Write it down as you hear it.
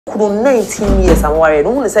19 years I'm worried.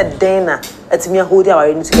 No one said Dana at me holding our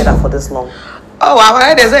together for this long. Oh, I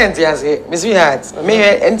had a say, Miss Vihat,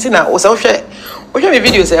 may Entina or so share. Which of your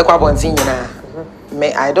videos say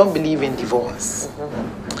I don't believe in divorce.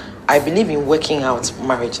 I believe in working out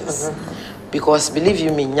marriages. Because believe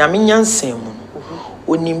you me, Yaminyan Sim,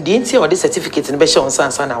 when you didn't or this certificate in Besha on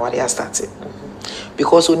Sansana, what they are started.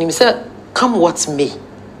 Because when you say, come what may,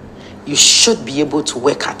 you should be able to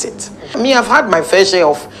work at it. Me, I've had my fair share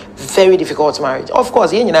of very difficult marriage. Of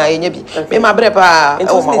course, you know, me my brepa.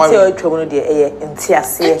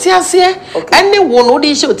 Anyone who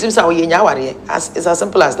did show teams are it's as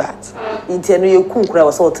simple as that.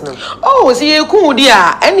 Oh, see, you cool,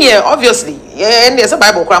 dear. And yeah, obviously, yeah, and there's a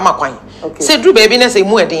Bible grammar coin. Say, Drew baby, and say,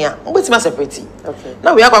 more dear. What's my separate?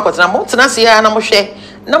 Now we are got a Montanasi and I'm share.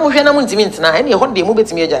 Namusha Namuntimint now, any holiday move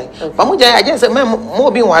to me. Pamuja, I just said,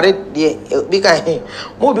 more being worried, dear, because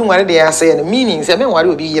more being worried, they are saying, meaning, say, men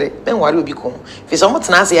will be here, men will be come. If it's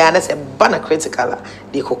almost Nancy and that's a banner critical,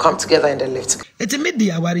 they could come together in the left. It's a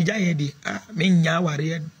media warrior, Menya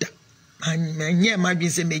warrior, and yeah, might be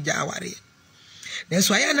say major warrior. That's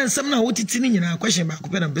why I know some now what it's in a question about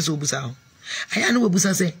Copen and Besso Busao. I know what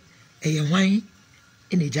Busa say, a wine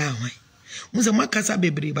in a jar wine. Was a Macasa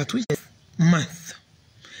baby, but which month?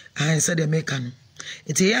 I said, American.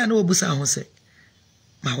 It's a year no Busa Jose.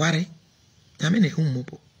 My worry, I'm in a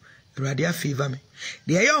humobo. Radia fever me.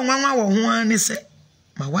 The young one is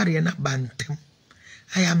my worry and a bantam.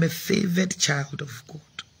 I am a favored child of God.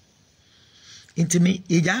 Into me,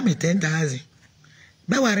 you jam me 10,000.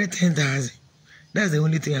 But worry 10,000. That's the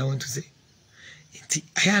only thing I want to say.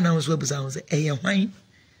 I announced what Busa Jose, a wine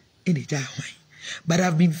in a jar wine. But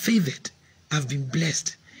I've been favored, I've been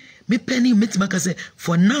blessed. Me penny met maka say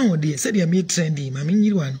for now dear said you me trendy mama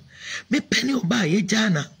nyiru me penny oba ye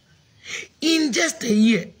jana in just a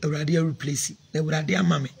year radio replace na radio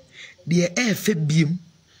mama the air fe biem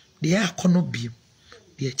the air kono biem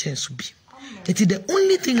the chance biem. It is the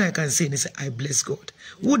only thing I can say is I bless God.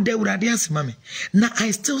 Would the radio say mama now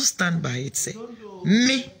I still stand by it say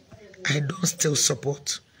me I don't still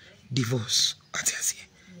support divorce. What I say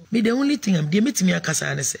me the only thing I'm dey meet me akasa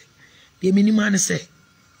and say the minimum say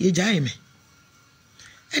ye jai me.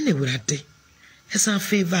 Ene wurade. Esa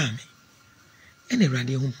favor me. Ene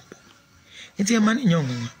wurade hum. Enti e mane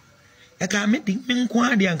nyongo. E ka me di me nko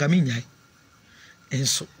ade anka me nyai.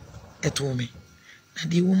 Enso eto me. Na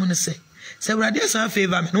di woman say wurade esa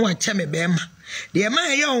favor me no wa che me be ma. De ma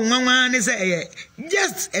ye onwanwa ne say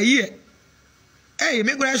just a year. Hey,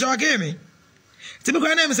 me gura show ke me. Ti me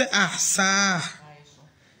gura na me say sa.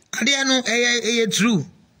 Ade anu e true.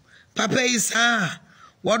 Papa is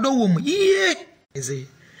what do woman? Yeah.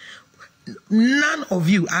 None of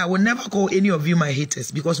you, I will never call any of you my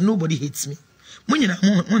haters because nobody hates me.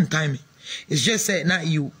 One time, it's just say now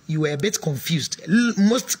you were a bit confused.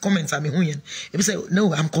 Most comments are me huyen. If you say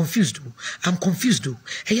no, I'm confused. I'm confused.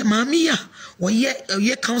 Hey, Maame, or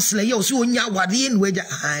ye counselor, you so nya wadi in weja.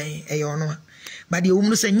 Hey, no. But the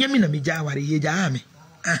woman say nyami na mi jawari ye jami.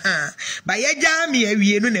 But ye jami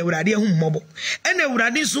e no ne urade hu mmobo. Ene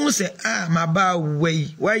urade so se ma ba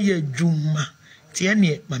wei why ye juma. Tie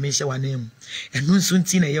ne Maame hye wanem. Enu nso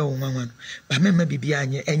nti na ye wonwanwa no. Ba mema bibia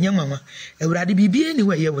anye enye nwanwa. Urade bibia ni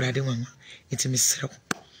we ye urade nwanwa. Enti mesrew.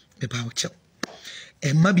 Me ba wo chew.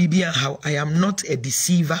 Emma bibia how I am not a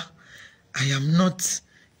deceiver. I am not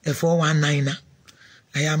a 419er.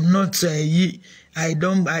 I am not I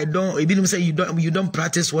don't even say you don't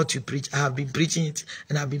practice what you preach. I have been preaching it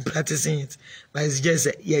and I've been practicing it. But it's just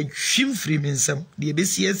yeah, shame free means some the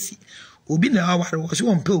BCS obi na aware was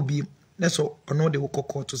one pe obi. That's all no they will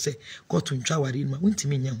call to say go to ntwaware ma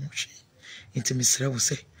wintimi nya ho hwe. Intimi sere wo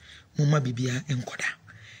say mumma bibia enkoda.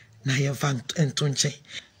 Na ye fan entonche.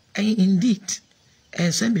 And indeed,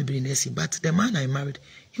 and some baby nesi, but the man I married,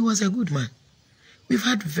 he was a good man. We've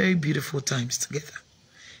had very beautiful times together.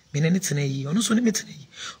 Menenetene ono so ne metene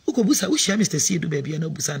uko busa ushia Mr. Siedu baby na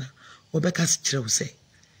busana obeka chire say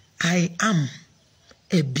I am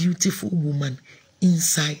a beautiful woman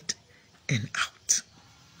inside and out.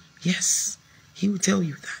 Yes, he will tell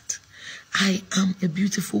you that I am a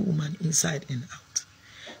beautiful woman inside and out.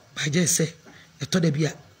 But just say I thought there be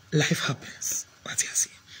a life happens. What you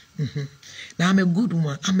say? Now I'm a good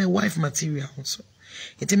woman. I'm a wife material also.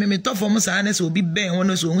 It me to for musa obi ben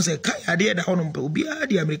wono so hu se kai ade da hono obi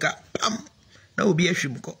ade America pam na obi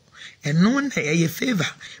ahwimko eno na ye favor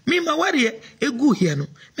me ma ware egu hie no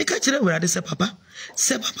me ka kire wurade se papa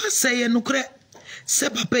say no kre se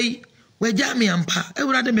papa yi waja me ampa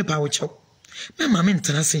ewurade me pa wo chew me ma me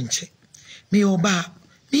ntana se nche me oba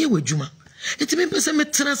me ye wadwuma Enti me pese me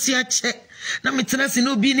tena se ache na me tena se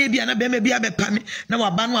no bi na bia na be me bia be pa me na wa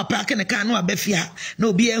ba no apake ne ka na wa be fia na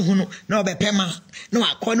obi ehunu na obe pema na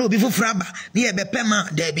wa ko na obi fufuraba na ye be pema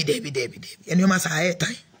debi eni o ma sa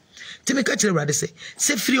ayetan ti me ka kire urade se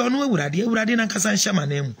free ono urade na kasa nshama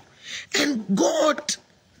na emu. And God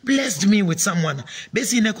blessed me with someone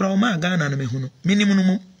besi ne kura o ma Ghana na me hunu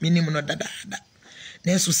minimum no dada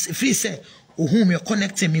na so free say whom you're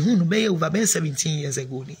connecting me hunu be over 17 years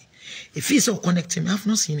ago ni. If he's so connecting me, I've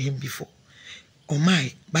not seen him before. Oh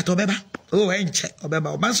my, but Obeba, oh enche,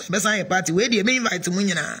 Obeba, Obanso, Besa party, where do you invite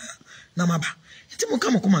me na Namaba? It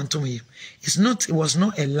was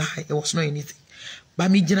not a lie, it was not anything.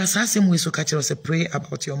 But me jina sasem we so catch us pray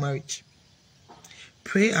about your marriage.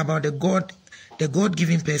 Pray about the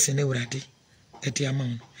God-given person uradi at the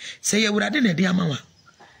amount. Say you uradi ne the amount.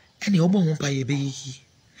 And you obo humpa ye be.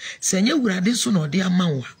 Say you uradi so no the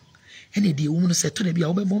amount. Any the woman said to the be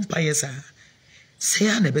obe bompa sa. Say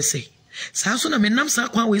I never say. Sa so na me nam sa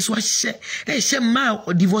kwan we so she ma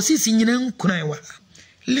divorces nyina nkunan wa.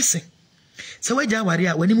 Listen. Say we ja ware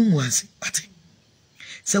a wani mu ase. Ate.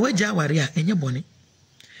 Say we ja ware a enye bone.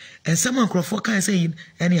 And someone crofo can say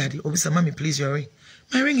any idea. Obisa mommy please your ring.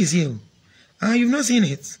 My ring is here. You've not seen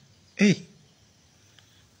it. Hey.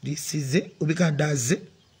 This is it. Obika does it.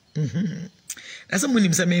 That's someone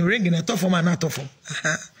him say me ring in a tough man not tough.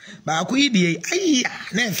 Ba aku idie ai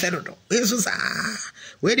na enfero do. Yesu sa.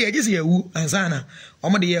 We dey just here wu ansana.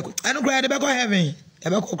 Omo dey here. I don't cry dey go heaven. E be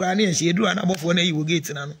ko cry na e she edu na abofo na yi wo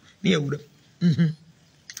gate na no. Na e wura.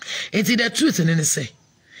 It's the truth and then say.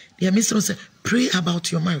 The minister say pray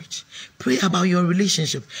about your marriage. Pray about your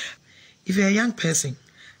relationship. If you're a young person,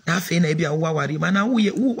 na fe na bia wo awari ma na wo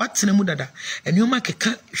what na mu dada. And you make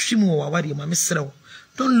ka hwimu wo awari ma mesrew.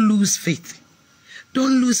 Don't lose faith.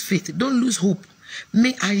 Don't lose faith. Don't lose hope.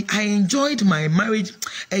 I enjoyed my marriage.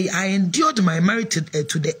 I endured my marriage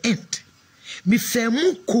to the end. Me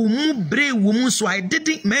femu komu bre womu so I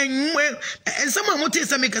didn't and someone want to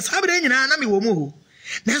say make us have na me womu.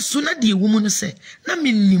 Na so na die womu no say na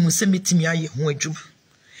me nimu se metimi aye ho adwuma.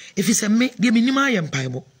 If you say me de me nimu aye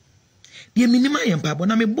mpaibo. De me nimu aye mpaibo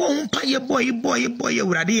na me bo mpaye boy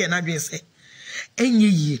urade ye na dwen se. Enye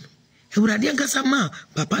yie. Urade ankasa ma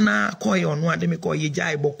papa na koye ono ade me koye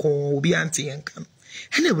jai boko obi anti enka.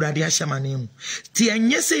 Ene urade ahyama na mu. Ti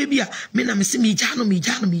enye se bia me na me se me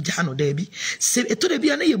jano da bi. Se eto da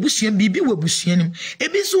bia na ye busuan bibi wo busuanim.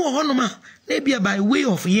 Ebi so ho no ma na bia by way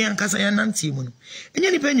of ye ankasa ya nante mu no.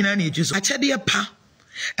 Enye ni pa nyina na eju so akyede pa.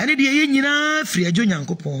 Ene de ye nyina firi adwo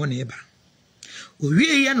Nyankopon ho na eba.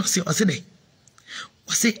 Owie ye no se ose de.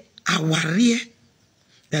 Ose aware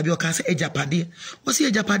Dabi okase ejapade. Wasi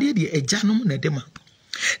ejapade de ejanom na dema.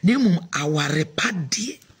 Nemum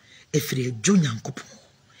awarepade efiri ejo Nyankopon.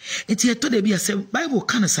 Enti eto de bia se Bible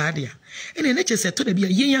kan saade a. Ene ne chese eto de bia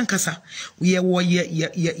ye yankasa ye wo ye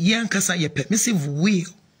yankasa ye permissive will.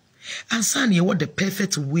 Ansan ye what the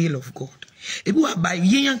perfect will of God. Ebi wa by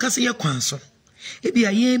ye yankasa ye kwanso. Ebi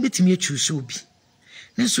a ye betimi choose obi.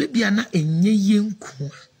 Nenso ebi ana enye ye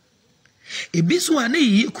nku. Ebi so ana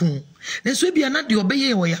ye ku. Nenso ebi ana de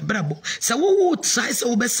obeye wo ya brabo. Se wo try se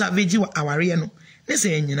wo be savage wa aware no. Ne se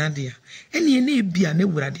enyina de a. Ene ne ebi ana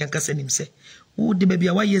wurade akasa nim se. Wo de baby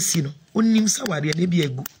a wa yesi no. Onim sa ware na ebi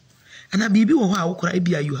agu. Ana bibi wo ho a wo kora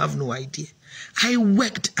ebi a you have no idea. I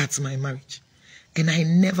worked at my marriage and I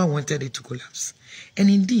never wanted it to collapse. And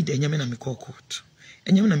indeed enyame na me call court.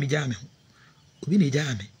 Enyame na me jame ho. Obi ne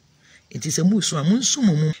jame. It is a musu amunsu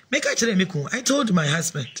mumu. Make a chere me ku. I told my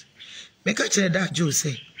husband. Make a chere that Joe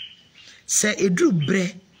say edru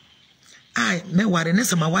bre I me ware ne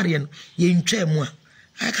sama ware no ye ntwa mu a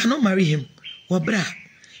I cannot marry him. Wo bra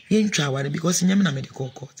ye ntwa ware because nyame na me de call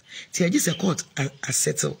court. Ti agi se court a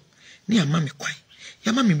settle. Ni ama me kwai.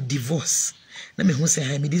 Ya ma me divorce. Na me hu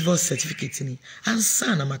say I me divorce certificate ni.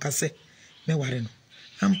 Ansa na maka se me ware no.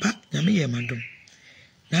 Ampa nyame ye madom.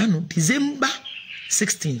 Na no December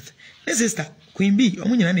 16th. My sister Queen B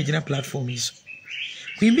omo nyina na gina platform iso.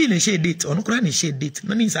 Queen B na share date ono kura na share date.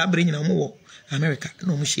 No ni sa abre nyina omo wo America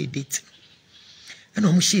na omo share date. Na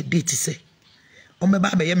omo share date say omo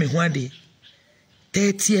ba be ye me ho ade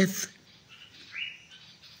 30th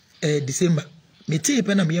December. Me tie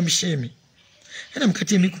pe na me yam share me. Na me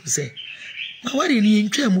katie me ku say ma ware ni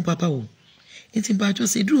ntwa mu papa wo. Enti ba jo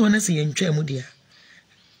say dru ho na say ntwa mu dia.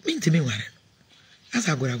 Me ntimi ware.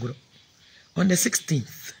 Asa agoragoro. On the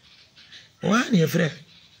 16th. One year friend.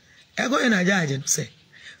 I go in a judge and say,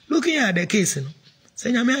 looking at the case,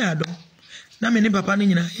 say, I may do. Na me ni papa ni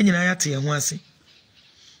nyina yate yan wase.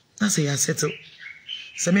 Na say ya settle.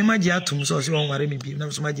 Say me magi atum so won ware me bi. Na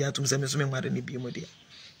so magi atum say me so me ware ni bi mo dia.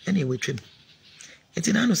 Anyway twem.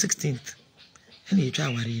 Eti na no 16th. ɛna etwa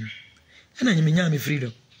aware no ɛna nyemenya me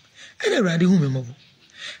freedom ɛna awurade hu me mɔbo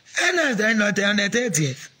ɛna I not on the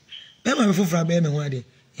 30th bɛma me foforo abɛɛ me ho ade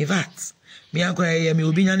in fact me akora ɛyɛ me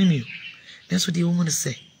obi nyane me nso de wo mu no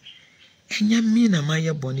sɛ ɛnya me na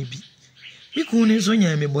mayɛ bɔne bi me ku ne so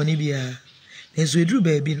nya me bɔne bi a nso eduru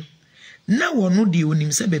baabi no na wono de onim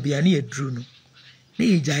sɛ baabi a ne eduru no na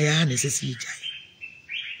yegyae a na sɛ yegyae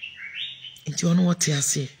nti ono wote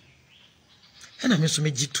ase ɛna me so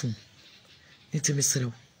me gitum nti me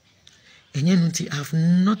serew enye nti I have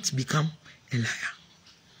not become a liar.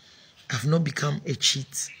 I've not become a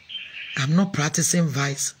cheat. I'm not practicing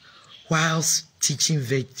vice whilst teaching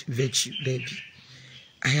virtue, baby.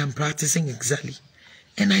 I am practicing exactly,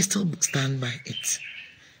 and I still stand by it.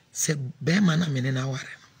 Say, "Beman, I'm in an hour."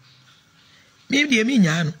 Maybe I mean,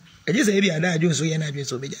 I just say, "I die, so you're not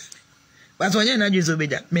so big." But when you're not so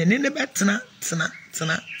big, men in the bed, tsna.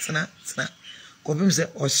 Confirm say,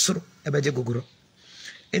 "Oh, so a better go."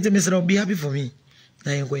 It's a Mr. Be happy for me.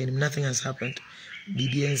 Now you're going. Nothing has happened.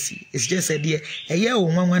 BBNC. It's just a dear. A year or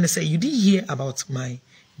one want to say you didn't hear about my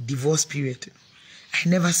divorce period. I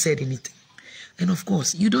never said anything. And of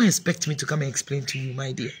course, you don't expect me to come and explain to you,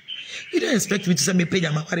 my dear. You don't expect me to say me pay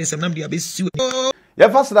my parents and I'm sued. Yeah,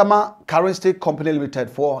 first GhanaCelebrityNews Company Limited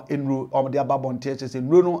for Enru or the Ababon Teachers in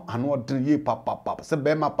Runo and what do ye papa. Say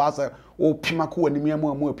Bema Pasa or Pimaku and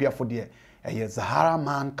Miamu appear for dear. A Zahara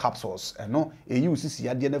man capsules, and no, a UCC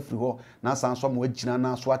at the end of Friho, Nasan some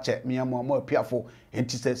Wejina, Swatch, Miamu appear for, and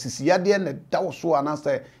she says, Siciadian, and that was so an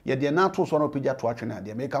answer, yet the Nato son of Pija to Achina, the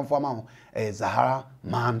American farmer, a Zahara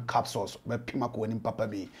man capsules, by Pimaku and Papa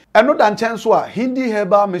B. And no than chance were Hindi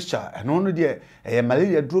herbal mixture, and only dear, a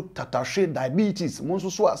malaria drug, tatarshe, diabetes,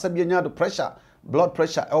 Monsusua, Sabiana pressure. Blood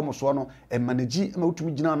pressure almost one and manage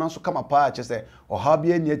multimigina and also come apart say or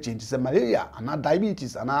habia near change say malaria and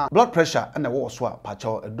diabetes and blood pressure and the war swap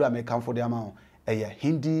patcho a do American for the amount a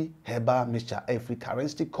Hindi herbal mixture every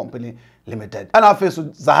currency company limited and I face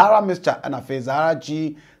Zahara mixture and I face Zahara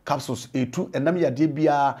G capsules A2 and Namia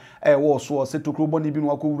Debia a war swap set to Kruboni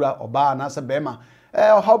Binwakura or Bar and Asa Bema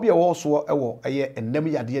how be a war swap a year and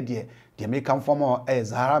Namia dear the American former a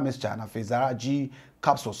Zahara mixture and I face Zahara G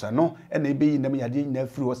capsules no and they be in them yadi na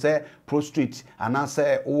free say prostrate and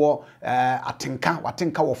answer or atinka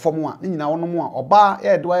watinka wo form one nyina wono mu a oba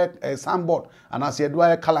e do sandboard and answer do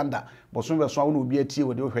calendar but so we so no be atie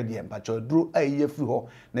we dey hwe dey mpacho duru aye free ho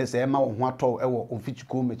na say ma wo ho ato e wo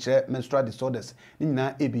onfichiko me kire menstrual disorders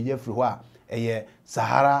nyina e be ye free ho a eye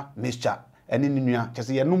Sahara mixture ene nua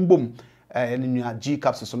kese ye numbom ene nua G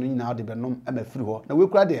capsules no nyina de be nom e ma free ho na we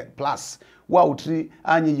kura de plus wa utri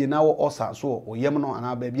anye ye na wo osa so oyem no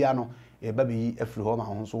ana ba bia no e ba bi afiri ho ma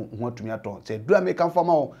ho so ho atumi ato se du American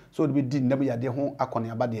farmer wo so de bi di ndem yade ho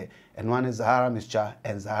akone aba de eno ane Zahara mixture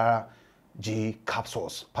and Zahara G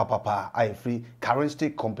capsules papa I free currency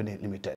company limited.